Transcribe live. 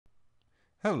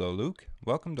Hello, Luke.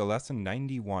 Welcome to lesson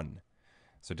 91.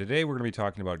 So today we're going to be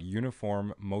talking about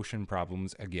uniform motion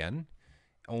problems again,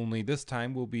 only this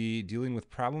time we'll be dealing with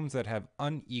problems that have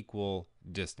unequal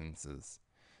distances.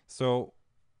 So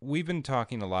we've been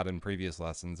talking a lot in previous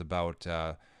lessons about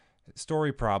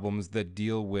story problems that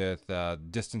deal with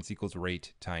distance equals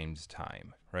rate times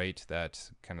time, right?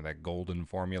 That kind of that golden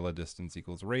formula, distance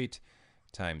equals rate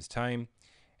times time.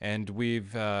 And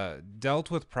we've dealt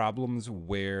with problems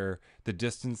where the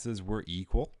distances were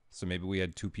equal. So maybe we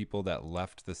had two people that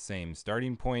left the same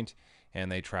starting point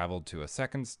and they traveled to a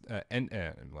second, I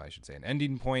should say an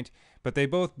ending point, but they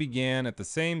both began at the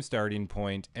same starting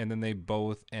point and then they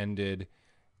both ended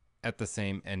at the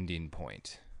same ending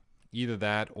point. Either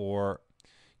that or,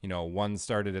 one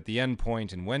started at the end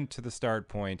point and went to the start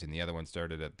point and the other one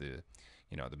started at the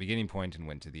beginning point and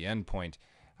went to the end point.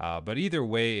 But either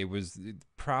way, it was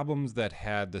problems that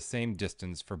had the same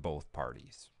distance for both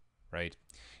parties, right?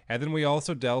 And then we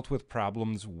also dealt with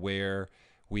problems where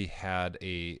we had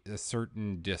a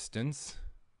certain distance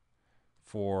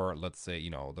for, let's say,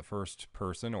 the first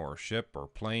person or ship or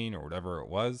plane or whatever it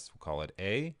was. We'll call it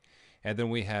A. And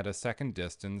then we had a second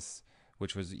distance,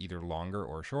 which was either longer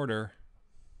or shorter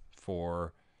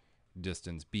for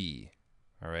distance B.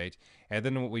 All right. And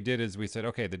then what we did is we said,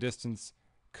 okay, the distance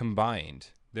combined,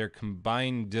 their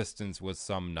combined distance was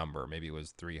some number. Maybe it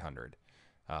was 300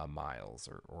 miles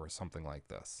or something like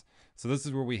this. So this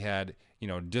is where we had,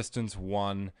 distance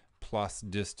 1 plus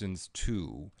distance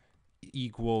 2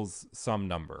 equals some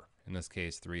number. In this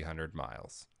case, 300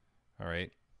 miles. All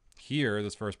right. Here,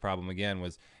 this first problem again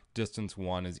was distance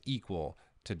 1 is equal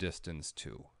to distance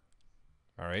 2.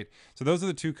 All right. So those are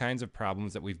the two kinds of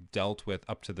problems that we've dealt with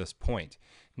up to this point.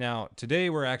 Now, today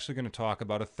we're actually going to talk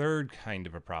about a third kind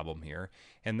of a problem here,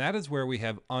 and that is where we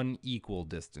have unequal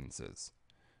distances.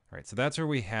 All right. So that's where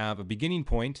we have a beginning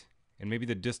point, and maybe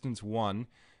the distance 1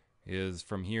 is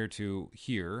from here to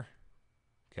here.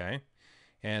 Okay.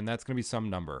 And that's going to be some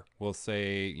number. We'll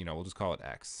say, we'll just call it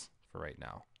x for right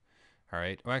now. All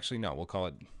right. Well, actually, no, we'll call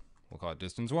it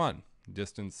distance 1,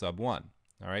 distance sub 1.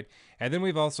 All right. And then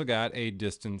we've also got a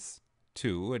distance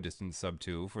 2, a distance sub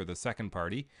 2 for the second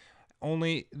party.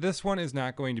 Only this one is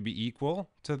not going to be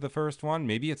equal to the first one.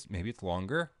 Maybe it's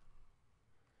longer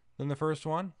than the first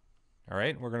one. All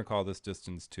right. We're going to call this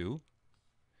distance 2.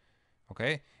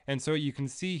 Okay. And so you can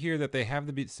see here that they have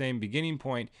the same beginning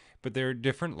point, but they're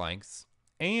different lengths.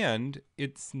 And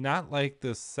it's not like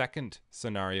the second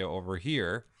scenario over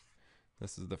here.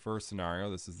 This is the first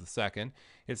scenario. This is the second.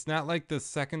 It's not like the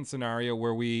second scenario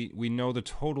where we know the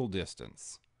total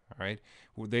distance. All right.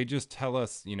 They just tell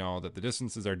us, that the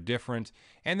distances are different.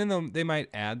 And then they might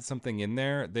add something in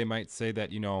there. They might say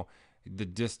that, the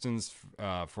distance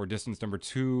for distance number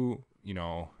 2,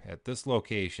 at this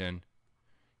location,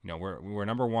 where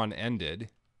number 1 ended,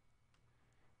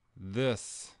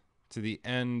 this to the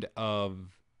end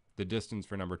of the distance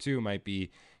for number 2 might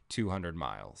be 200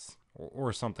 miles.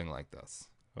 Or something like this.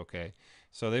 Okay.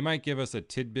 So they might give us a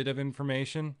tidbit of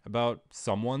information about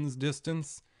someone's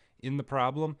distance in the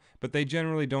problem, but they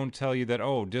generally don't tell you that,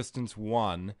 oh, distance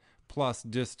 1 plus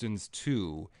distance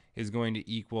 2 is going to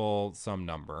equal some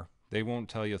number. They won't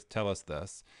tell us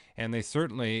this. And they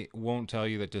certainly won't tell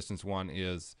you that distance 1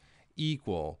 is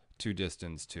equal to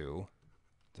distance 2.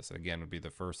 This again would be the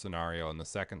first scenario and the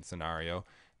second scenario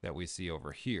that we see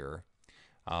over here.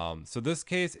 So this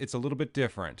case, it's a little bit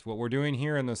different. What we're doing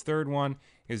here in this third one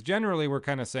is generally we're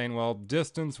kind of saying, well,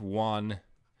 distance 1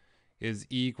 is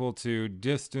equal to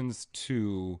distance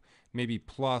 2, maybe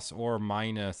plus or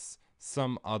minus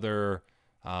some other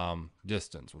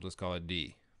distance. We'll just call it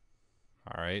D.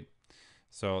 All right.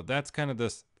 So that's kind of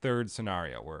this third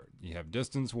scenario where you have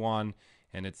distance 1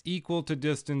 and it's equal to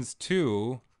distance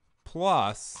 2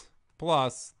 plus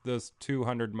this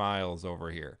 200 miles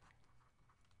over here.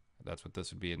 That's what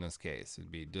this would be in this case.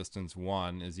 It'd be distance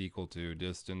 1 is equal to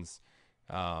distance,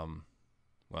 well,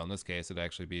 in this case, it'd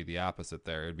actually be the opposite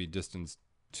there. It'd be distance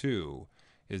 2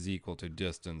 is equal to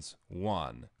distance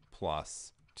 1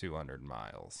 plus 200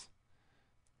 miles.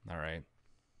 All right.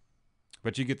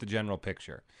 But you get the general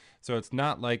picture. So it's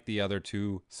not like the other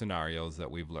two scenarios that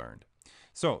we've learned.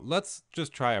 So let's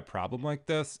just try a problem like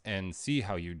this and see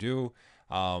how you do.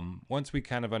 Once we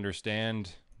kind of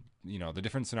understand the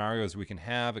different scenarios we can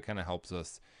have, it kind of helps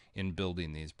us in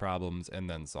building these problems and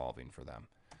then solving for them.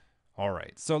 All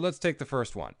right, so let's take the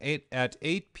first one. At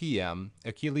 8 p.m.,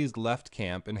 Achilles left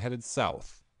camp and headed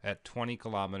south at 20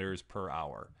 kilometers per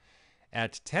hour.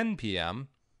 At 10 p.m.,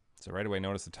 so right away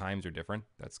notice the times are different.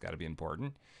 That's got to be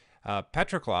important.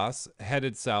 Patroclus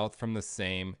headed south from the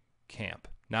same camp.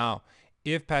 Now,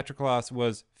 if Patroclus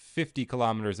was 50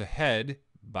 kilometers ahead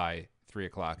by 3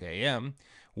 o'clock a.m.,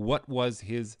 what was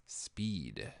his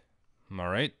speed? All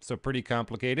right, so pretty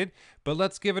complicated, but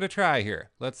let's give it a try here.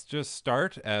 Let's just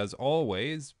start, as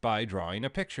always, by drawing a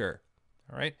picture.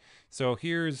 All right, so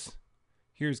here's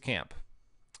camp.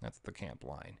 That's the camp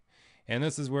line. And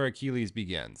this is where Achilles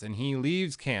begins. And he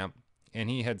leaves camp and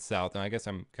he heads south. And I guess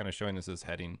I'm kind of showing this as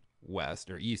heading west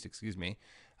or east, excuse me.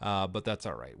 But that's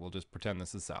all right. We'll just pretend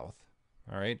this is south.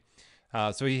 All right.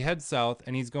 So he heads south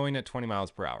and he's going at 20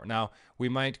 miles per hour. Now, we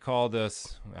might call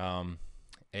this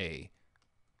A.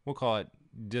 We'll call it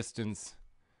distance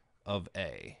of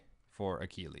A for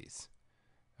Achilles.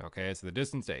 Okay, so the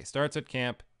distance A starts at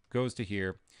camp, goes to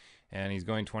here, and he's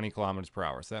going 20 kilometers per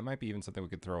hour. So that might be even something we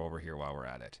could throw over here while we're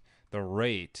at it. The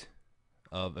rate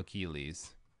of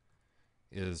Achilles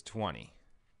is 20.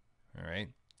 All right.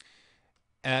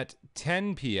 At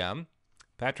 10 p.m.,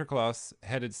 Patroclus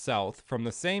headed south from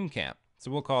the same camp. So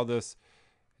we'll call this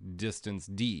distance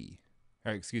D,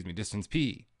 or excuse me, distance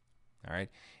P. All right.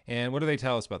 And what do they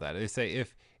tell us about that? They say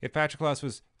if Patroclus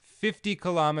was 50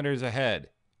 kilometers ahead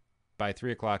by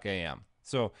 3 o'clock a.m.,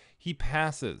 so he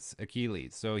passes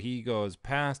Achilles. So he goes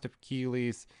past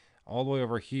Achilles all the way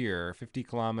over here, 50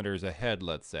 kilometers ahead,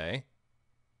 let's say.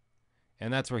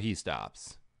 And that's where he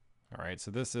stops. All right,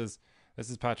 so this is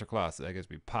Patroclus. I guess it'd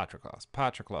be Patroclus.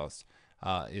 Patroclus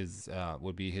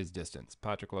would be his distance.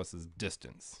 Patroclus's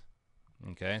distance.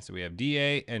 Okay, so we have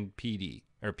dA and PD,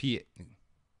 or P.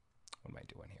 What am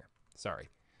I doing here? Sorry.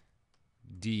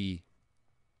 dP.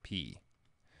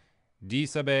 D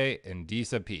sub A and D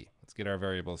sub P. Let's get our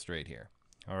variables straight here.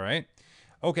 All right.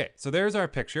 Okay, so there's our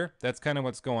picture. That's kind of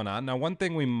what's going on. Now, one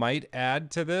thing we might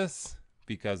add to this,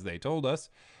 because they told us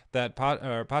that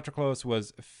Patroclus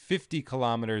was 50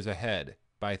 kilometers ahead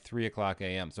by 3 o'clock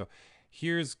a.m. So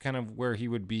here's kind of where he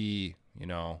would be,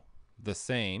 the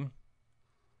same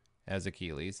as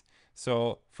Achilles.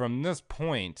 So from this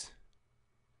point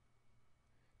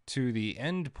to the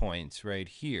end point right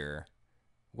here,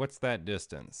 what's that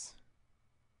distance?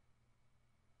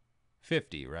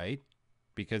 50, right?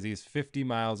 Because he's 50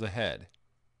 miles ahead.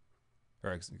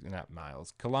 Or not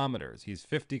miles, kilometers. He's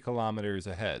 50 kilometers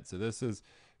ahead. So this is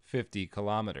 50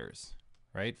 kilometers,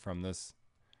 right? From this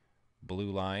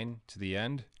blue line to the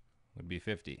end would be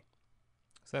 50.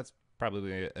 So that's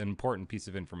probably an important piece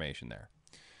of information there.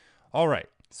 All right.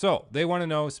 So they want to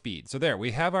know speed. So there,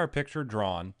 we have our picture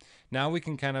drawn. Now we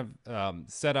can kind of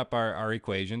set up our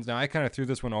equations. Now I kind of threw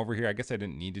this one over here. I guess I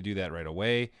didn't need to do that right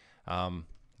away.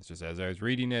 It's just as I was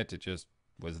reading it, it just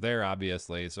was there,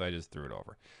 obviously, so I just threw it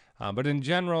over. But in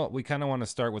general, we kind of want to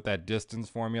start with that distance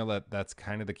formula. That's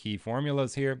kind of the key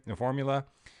formulas here, the formula.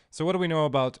 So what do we know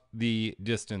about the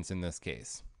distance in this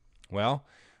case? Well,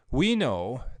 we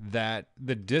know that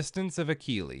the distance of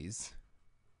Achilles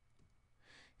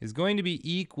is going to be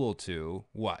equal to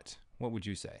what? What would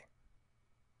you say?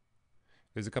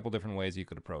 There's a couple different ways you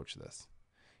could approach this.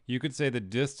 You could say the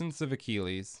distance of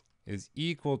Achilles is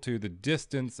equal to the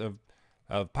distance of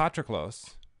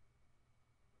Patroclus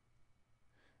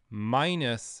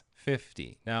minus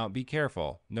 50. Now, be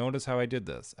careful. Notice how I did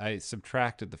this. I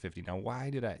subtracted the 50. Now,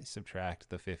 why did I subtract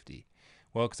the 50?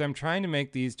 Well, because I'm trying to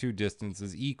make these two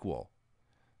distances equal.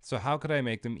 So how could I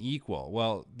make them equal?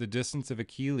 Well, the distance of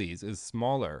Achilles is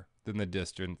smaller than the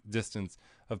distance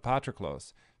of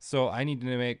Patroclus. So I need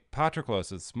to make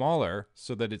Patroclus smaller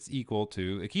so that it's equal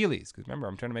to Achilles. Because remember,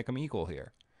 I'm trying to make them equal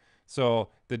here. So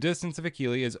the distance of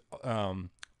Achilles is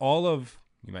all of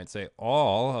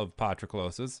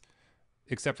Patroclus's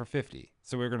except for 50.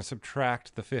 So we're going to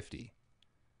subtract the 50.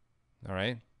 All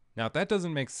right. Now, if that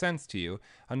doesn't make sense to you,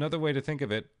 another way to think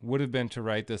of it would have been to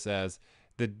write this as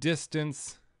the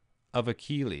distance of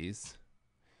Achilles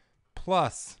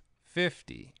plus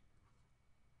 50.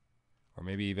 Or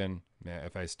maybe even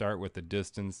if I start with the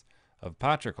distance of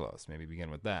Patroclus, maybe begin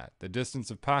with that. The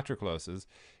distance of Patroclus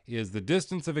is the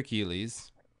distance of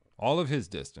Achilles, all of his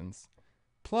distance,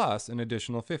 plus an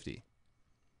additional 50.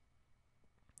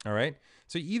 All right?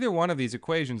 So either one of these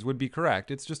equations would be correct.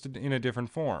 It's just in a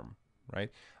different form, right?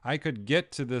 I could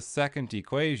get to this second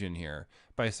equation here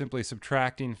by simply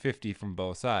subtracting 50 from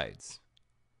both sides.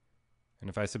 And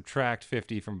if I subtract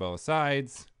 50 from both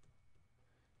sides,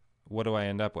 what do I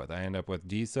end up with? I end up with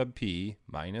d sub p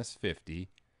minus 50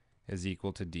 is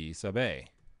equal to d sub a.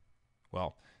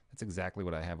 Well, that's exactly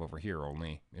what I have over here,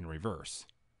 only in reverse.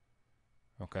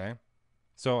 Okay?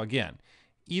 So again,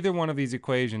 either one of these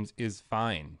equations is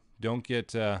fine. Don't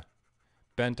get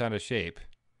bent out of shape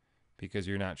because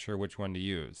you're not sure which one to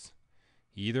use.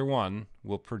 Either one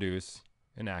will produce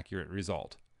an accurate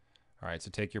result. All right,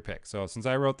 so take your pick. So since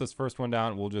I wrote this first one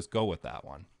down, we'll just go with that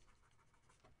one.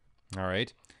 All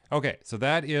right. Okay, so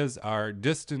that is our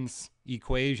distance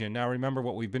equation. Now remember,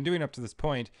 what we've been doing up to this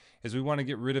point is we want to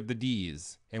get rid of the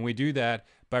d's. And we do that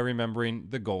by remembering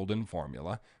the golden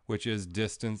formula, which is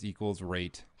distance equals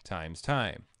rate times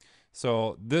time.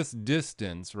 So this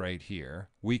distance right here,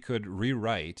 we could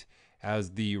rewrite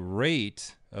as the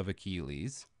rate of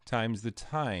Achilles times the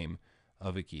time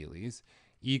of Achilles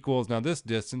equals, now this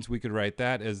distance, we could write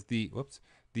that as the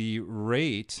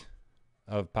rate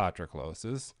of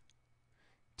Patroclus's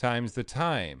times the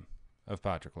time of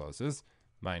Patroclus's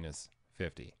minus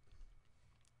 50.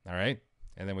 All right?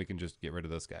 And then we can just get rid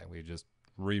of this guy. We just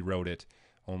rewrote it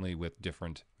only with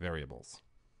different variables.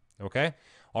 Okay?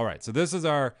 All right, so this is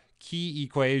our key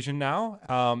equation now.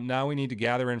 Now we need to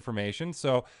gather information.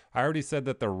 So I already said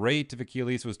that the rate of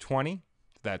Achilles was 20.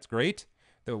 That's great.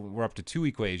 We're up to 2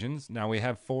 equations. Now we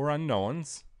have 4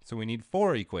 unknowns, so we need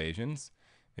 4 equations.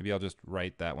 Maybe I'll just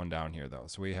write that one down here, though.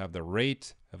 So we have the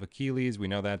rate of Achilles. We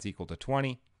know that's equal to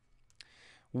 20.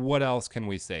 What else can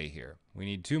we say here? We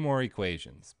need 2 more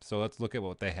equations. So let's look at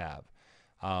what they have.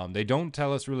 They don't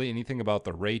tell us really anything about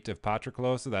the rate of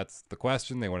Patroclus. So that's the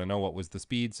question. They want to know what was the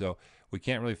speed. So we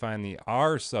can't really find the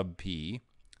r sub p.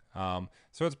 So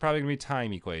it's probably going to be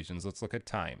time equations. Let's look at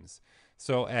times.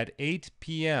 So at 8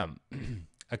 p.m.,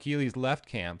 Achilles left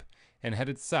camp and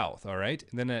headed south, all right?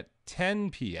 And then at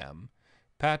 10 p.m.,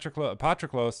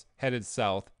 Patroclus headed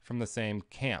south from the same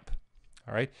camp.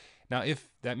 All right. Now, if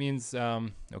that means,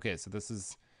 okay, so this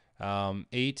is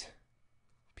 8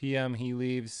 p.m. he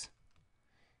leaves,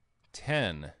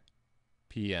 10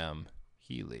 p.m.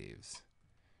 he leaves,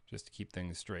 just to keep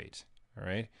things straight. All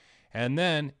right. And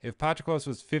then if Patroclus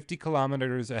was 50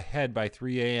 kilometers ahead by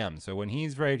 3 a.m., so when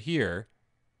he's right here,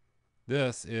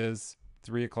 this is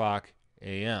 3 o'clock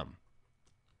a.m.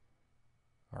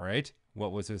 All right.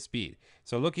 What was his speed?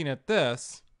 So looking at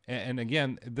this, and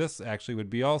again, this actually would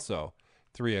be also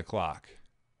 3 o'clock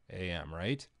a.m.,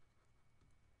 right?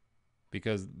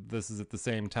 Because this is at the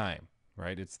same time,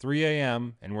 right? It's 3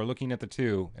 a.m., and we're looking at the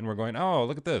 2, and we're going, oh,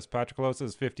 look at this. Patroclus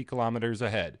is 50 kilometers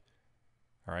ahead.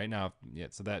 All right, now, yeah,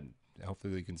 so that,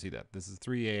 hopefully you can see that. This is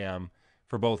 3 a.m.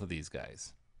 for both of these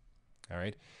guys. All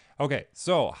right. Okay,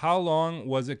 so how long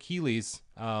was Achilles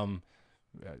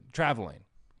traveling?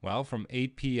 Well, from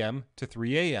 8 p.m. to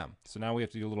 3 a.m. So now we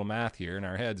have to do a little math here in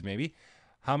our heads, maybe.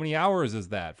 How many hours is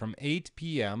that? From 8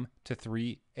 p.m. to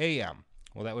 3 a.m.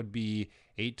 Well, that would be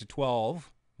 8 to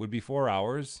 12 would be 4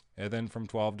 hours. And then from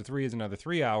 12 to 3 is another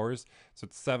 3 hours. So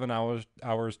it's 7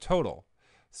 hours total.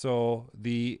 So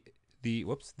the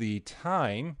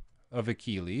time of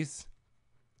Achilles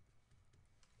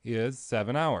is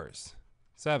 7 hours.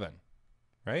 7,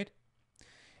 right?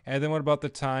 And then what about the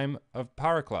time of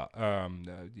Patroclus?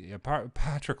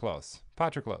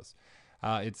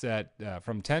 It's at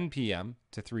from 10 p.m.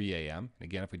 to 3 a.m. And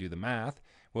again, if we do the math,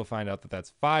 we'll find out that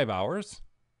that's 5 hours.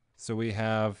 So we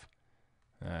have,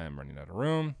 I'm running out of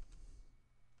room.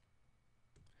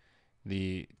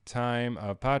 The time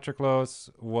of Patroclus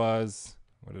was,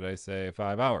 what did I say,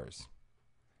 5 hours.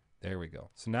 There we go.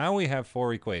 So now we have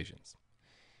 4 equations.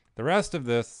 The rest of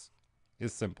this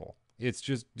is simple. It's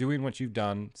just doing what you've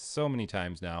done so many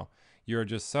times now. You're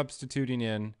just substituting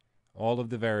in all of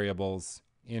the variables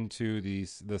into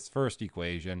this first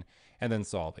equation and then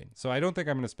solving. So I don't think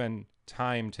I'm going to spend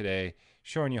time today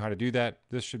showing you how to do that.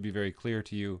 This should be very clear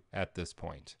to you at this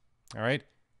point. All right?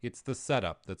 It's the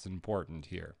setup that's important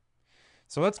here.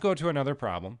 So let's go to another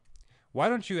problem. Why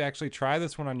don't you actually try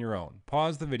this one on your own?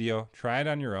 Pause the video, try it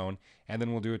on your own, and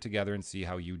then we'll do it together and see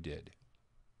how you did.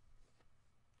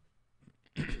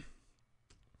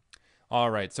 All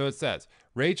right, so it says,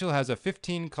 Rachel has a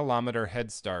 15-kilometer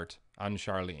head start on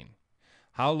Charlene.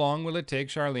 How long will it take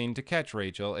Charlene to catch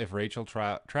Rachel if Rachel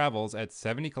travels at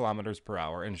 70 kilometers per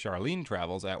hour and Charlene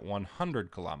travels at 100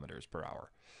 kilometers per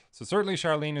hour? So certainly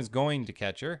Charlene is going to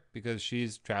catch her because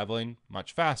she's traveling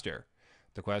much faster.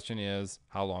 The question is,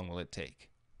 how long will it take?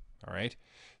 All right,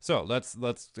 so let's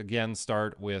again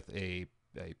start with a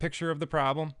picture of the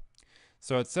problem.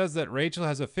 So it says that Rachel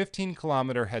has a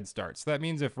 15-kilometer head start. So that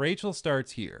means if Rachel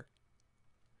starts here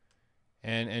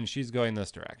and she's going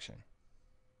this direction,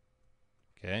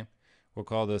 okay, we'll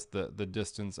call this the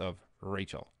distance of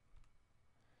Rachel.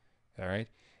 All right.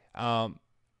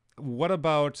 What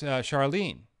about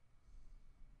Charlene?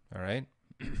 All right.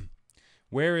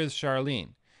 Where is Charlene?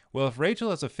 Well, if Rachel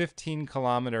has a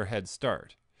 15-kilometer head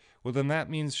start, well, then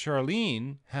that means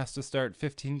Charlene has to start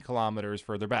 15 kilometers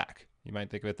further back. You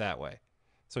might think of it that way.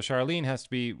 So Charlene has to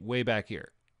be way back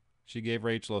here. She gave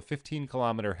Rachel a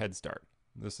 15-kilometer head start.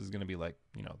 This is going to be like,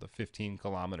 you know, the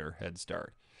 15-kilometer head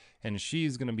start. And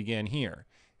she's going to begin here.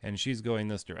 And she's going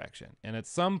this direction. And at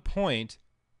some point,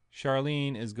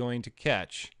 Charlene is going to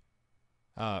catch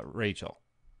Rachel.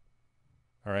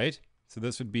 All right? So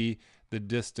this would be the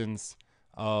distance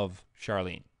of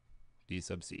Charlene, d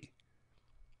sub c.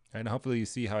 And hopefully you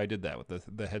see how I did that with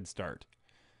the head start.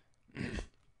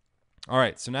 All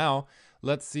right, so now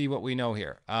let's see what we know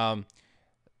here.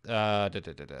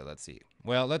 Let's see.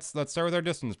 Well, let's start with our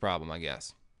distance problem, I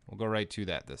guess. We'll go right to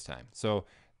that this time. So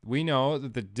we know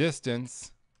that the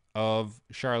distance of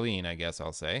Charlene, I guess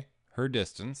I'll say, her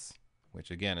distance,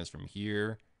 which again is from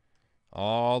here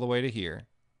all the way to here,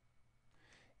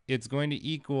 it's going to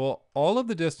equal all of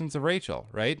the distance of Rachel,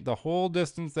 right? The whole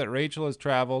distance that Rachel has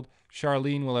traveled,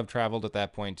 Charlene will have traveled at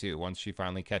that point too, once she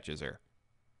finally catches her.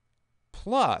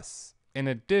 Plus an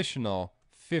additional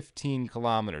 15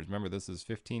 kilometers. Remember, this is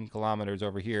 15 kilometers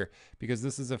over here because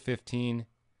this is a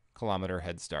 15-kilometer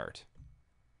head start.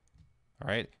 All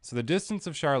right, so the distance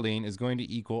of Charlene is going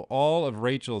to equal all of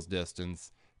Rachel's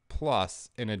distance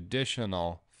plus an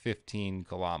additional 15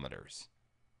 kilometers.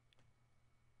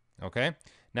 Okay,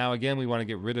 now again, we want to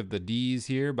get rid of the d's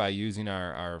here by using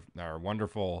our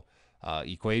wonderful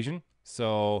equation.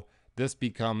 So this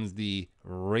becomes the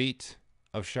rate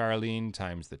of Charlene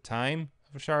times the time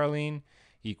of Charlene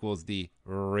equals the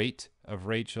rate of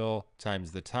Rachel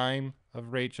times the time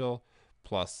of Rachel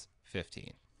plus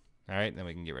 15. All right, then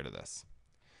we can get rid of this.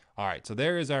 All right, so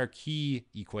there is our key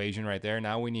equation right there.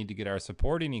 Now we need to get our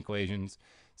supporting equations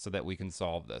so that we can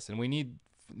solve this. And we need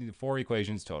 4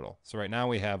 equations total. So right now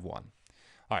we have 1.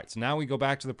 All right, so now we go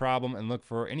back to the problem and look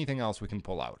for anything else we can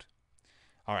pull out.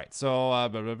 All right, so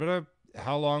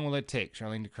how long will it take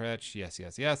Charlene to catch?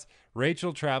 Yes.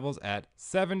 Rachel travels at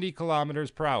 70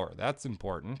 kilometers per hour. That's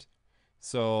important.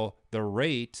 So the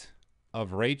rate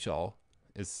of Rachel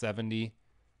is 70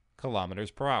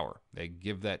 kilometers per hour. They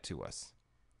give that to us.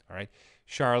 All right.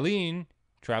 Charlene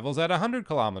travels at 100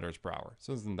 kilometers per hour.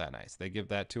 So isn't that nice? They give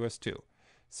that to us too.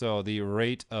 So the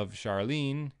rate of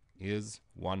Charlene is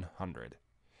 100.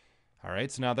 All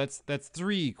right, so now that's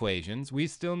 3 equations. We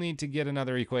still need to get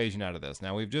another equation out of this.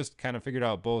 Now we've just kind of figured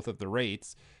out both of the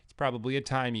rates. It's probably a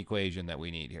time equation that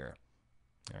we need here.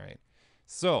 All right,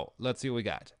 so let's see what we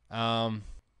got.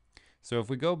 So if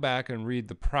we go back and read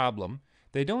the problem,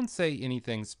 they don't say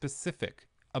anything specific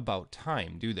about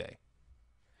time, do they?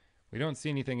 We don't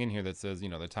see anything in here that says,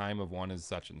 the time of one is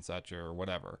such and such or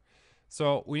whatever.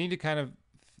 So we need to kind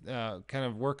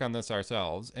of work on this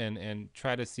ourselves and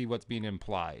try to see what's being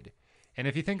implied. And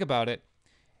if you think about it,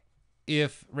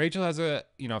 if Rachel has a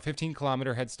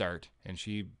 15-kilometer head start and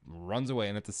she runs away,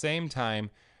 and at the same time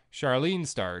Charlene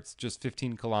starts just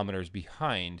 15 kilometers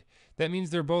behind, that means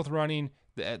they're both running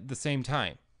at the same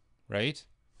time, right?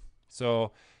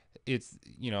 So it's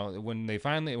when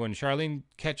Charlene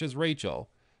catches Rachel,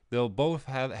 they'll both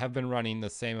have been running the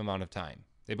same amount of time.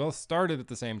 They both started at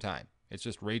the same time. It's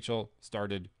just Rachel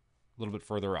started a little bit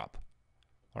further up.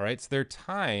 All right, so their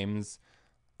times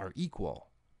are equal,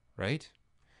 right?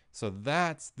 So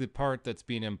that's the part that's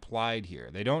being implied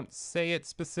here. They don't say it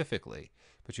specifically,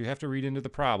 but you have to read into the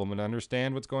problem and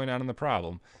understand what's going on in the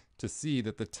problem to see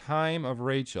that the time of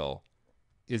Rachel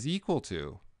is equal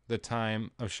to the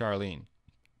time of Charlene.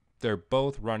 They're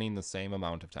both running the same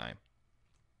amount of time.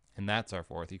 And that's our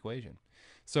 4th equation.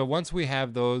 So once we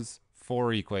have those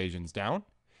 4 equations down,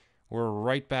 we're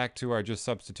right back to our just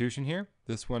substitution here.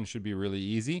 This one should be really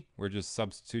easy. We're just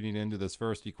substituting into this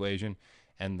first equation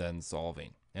and then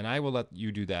solving. And I will let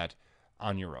you do that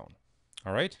on your own.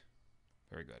 All right?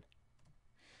 Very good.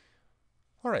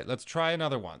 All right, let's try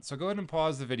another one. So go ahead and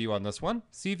pause the video on this one.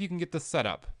 See if you can get the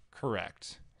setup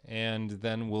correct. And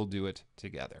then we'll do it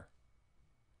together.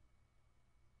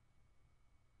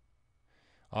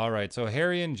 All right, so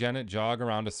Harry and Janet jog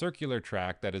around a circular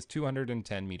track that is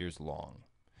 210 meters long.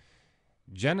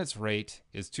 Janet's rate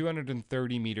is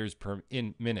 230 meters per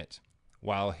minute,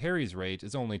 while Harry's rate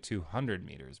is only 200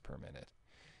 meters per minute.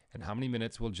 And how many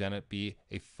minutes will Janet be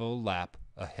a full lap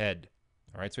ahead?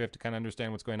 All right, so we have to kind of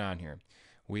understand what's going on here.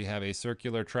 We have a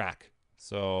circular track,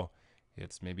 so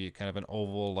it's maybe kind of an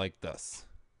oval like this.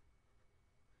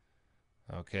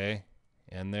 Okay,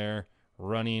 and they're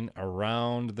running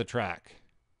around the track.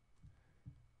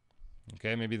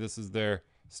 Okay, maybe this is their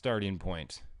starting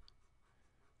point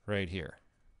right here.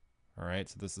 All right,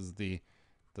 so this is the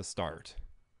start.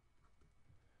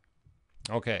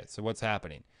 Okay, so what's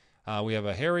happening? We have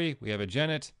a Harry, we have a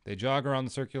Janet. They jog around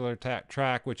the circular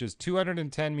track, which is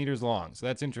 210 meters long. So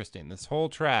that's interesting. This whole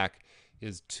track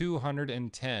is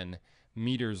 210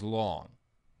 meters long.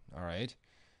 All right.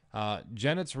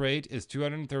 Janet's rate is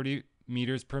 230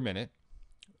 meters per minute.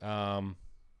 You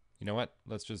know what?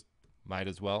 Might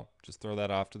as well just throw that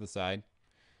off to the side.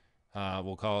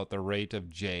 We'll call it the rate of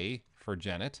J for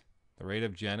Janet. The rate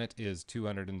of Janet is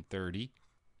 230.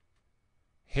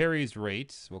 Harry's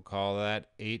rate, we'll call that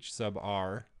H sub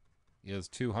R, is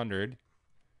 200.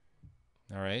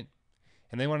 All right.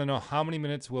 And they want to know how many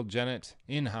minutes will Janet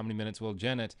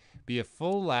be a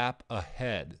full lap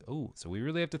ahead? Oh, so we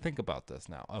really have to think about this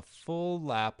now. A full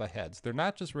lap ahead. So they're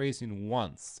not just racing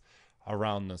once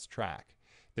around this track.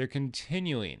 They're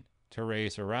continuing to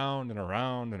race around and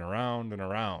around and around and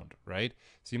around, right?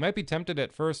 So you might be tempted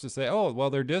at first to say, oh, well,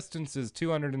 their distance is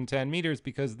 210 meters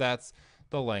because that's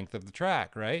the length of the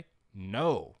track, right?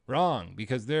 No, wrong,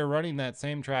 because they're running that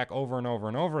same track over and over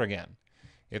and over again.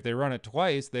 If they run it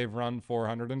twice, they've run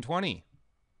 420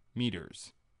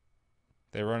 meters.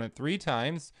 They run it 3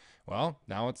 times, well,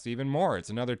 now it's even more. It's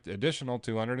another additional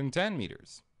 210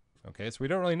 meters. Okay, so we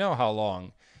don't really know how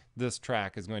long this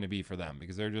track is going to be for them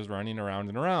because they're just running around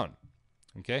and around.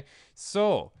 Okay,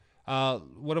 so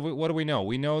what do we know?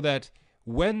 We know that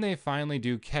when they finally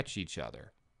do catch each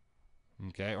other,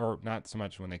 okay, or not so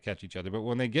much when they catch each other, but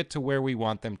when they get to where we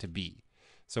want them to be.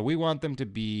 So we want them to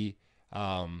be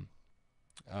Janet,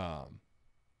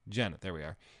 there we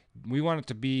are. We want it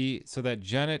to be so that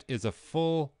Janet is a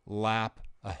full lap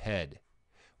ahead.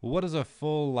 Well, what does a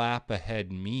full lap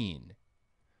ahead mean?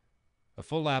 A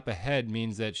full lap ahead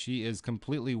means that she is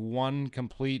completely one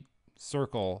complete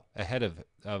circle ahead of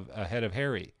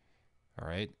Harry. All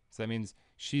right, so that means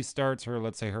she starts her,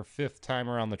 let's say, her 5th time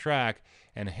around the track,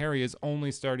 and Harry is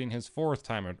only starting his 4th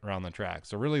time around the track.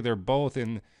 So really, they're both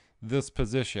in this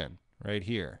position right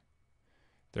here.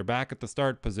 They're back at the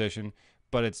start position,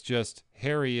 but it's just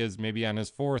Harry is maybe on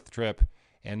his 4th trip,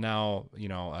 and now,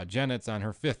 Janet's on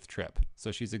her 5th trip.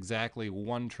 So she's exactly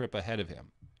 1 trip ahead of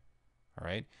him. All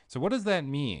right. So what does that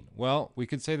mean? Well, we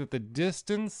could say that the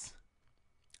distance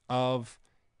of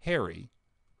Harry,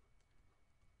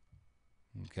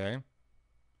 okay,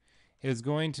 is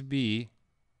going to be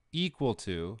equal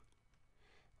to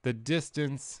the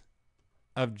distance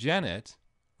of Janet,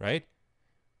 right?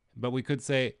 But we could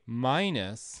say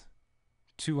minus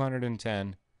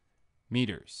 210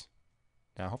 meters.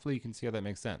 Now, hopefully you can see how that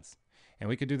makes sense. And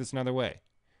we could do this another way.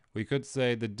 We could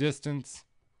say the distance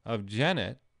of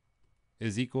Janet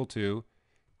is equal to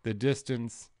the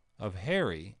distance of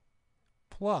Harry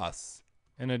plus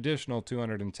an additional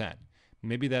 210.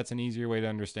 Maybe that's an easier way to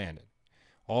understand it.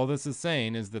 All this is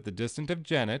saying is that the distance of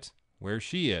Janet, where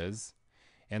she is,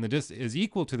 and the distance is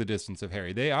equal to the distance of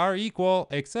Harry. They are equal,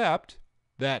 except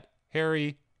that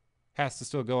Harry has to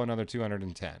still go another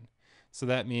 210. So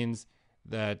that means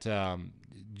that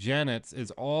Janet's is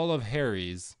all of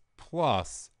Harry's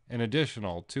plus an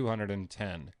additional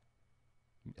 210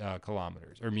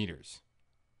 kilometers or meters.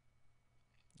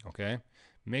 Okay?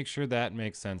 Make sure that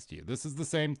makes sense to you. This is the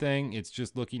same thing. It's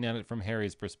just looking at it from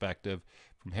Harry's perspective.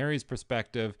 From Harry's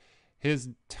perspective, his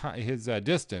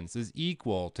distance is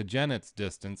equal to Janet's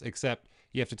distance, except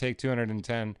you have to take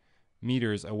 210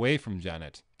 meters away from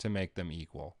Janet to make them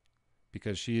equal,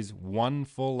 because she's 1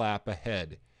 full lap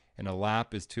ahead, and a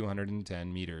lap is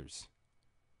 210 meters.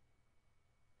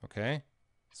 Okay?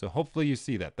 So hopefully you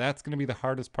see that. That's going to be the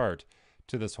hardest part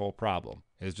to this whole problem,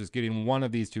 is just getting one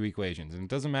of these 2 equations. And it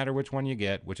doesn't matter which one you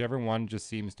get. Whichever one just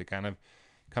seems to kind of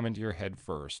come into your head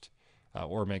first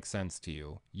or make sense to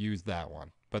you, use that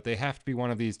one. But they have to be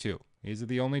one of these 2. These are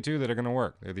the only 2 that are going to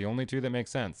work. They're the only 2 that make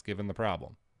sense given the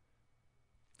problem.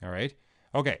 All right?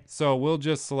 Okay, so we'll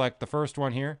just select the first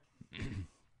one here.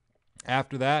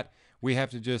 After that, we have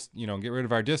to just, get rid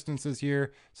of our distances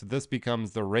here. So this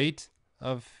becomes the rate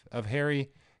of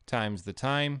Harry times the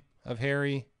time of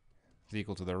Harry is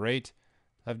equal to the rate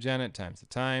of Janet times the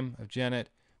time of Janet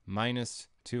minus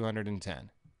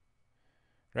 210.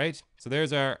 Right? So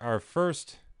there's our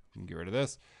first, get rid of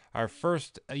this, our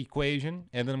first equation.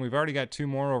 And then we've already got 2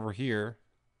 more over here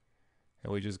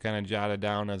that we just kind of jotted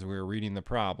down as we were reading the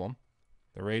problem.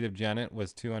 The rate of Janet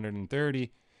was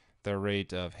 230. The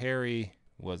rate of Harry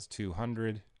was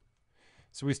 200.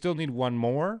 So we still need 1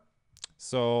 more.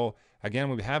 So again,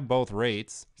 we have both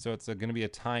rates. So it's going to be a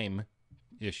time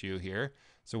issue here.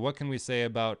 So what can we say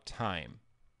about time?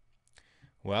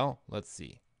 Well, let's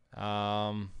see.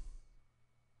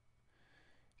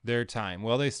 Their time.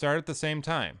 Well, they start at the same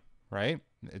time, right?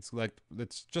 It's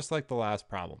just like the last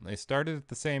problem. They started at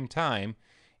the same time,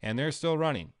 and they're still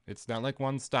running. It's not like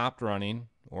one stopped running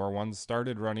or one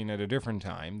started running at a different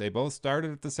time. They both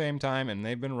started at the same time, and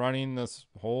they've been running this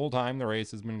whole time the race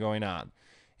has been going on.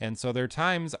 And so their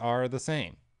times are the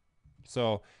same.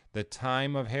 So the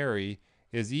time of Harry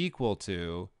is equal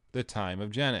to the time of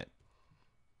Janet.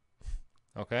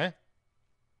 Okay?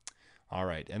 All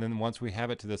right. And then once we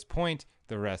have it to this point,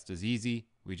 the rest is easy.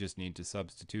 We just need to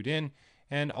substitute in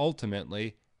and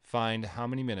ultimately find how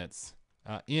many minutes,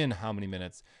 in how many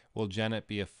minutes will Janet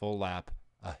be a full lap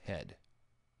ahead,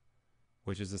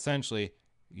 which is essentially,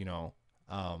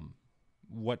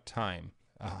 what time,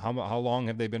 how long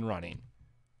have they been running?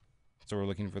 So we're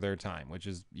looking for their time, which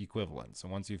is equivalent. So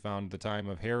once you found the time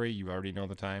of Harry, you already know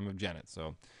the time of Janet.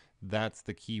 So that's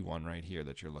the key one right here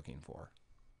that you're looking for.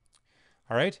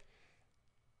 All right.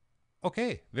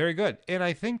 Okay, very good. And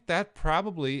I think that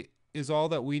probably is all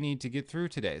that we need to get through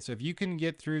today. So if you can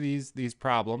get through these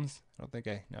problems, I don't think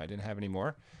I didn't have any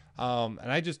more. And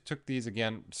I just took these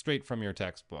again straight from your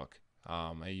textbook.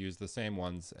 I used the same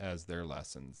ones as their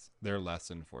lesson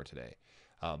for today.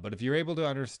 But if you're able to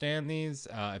understand these,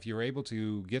 if you're able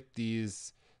to get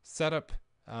these setup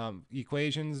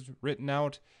equations written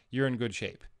out, you're in good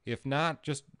shape. If not,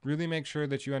 just really make sure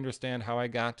that you understand how I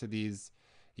got to these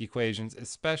equations,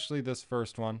 especially this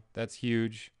first one. That's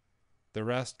huge. The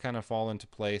rest kind of fall into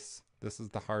place. This is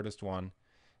the hardest one.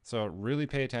 So really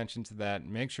pay attention to that.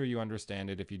 Make sure you understand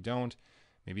it. If you don't,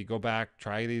 maybe go back,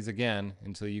 try these again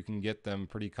until you can get them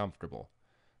pretty comfortable.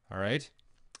 All right?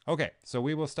 Okay, so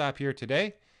we will stop here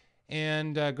today,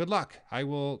 and good luck. I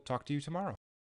will talk to you tomorrow.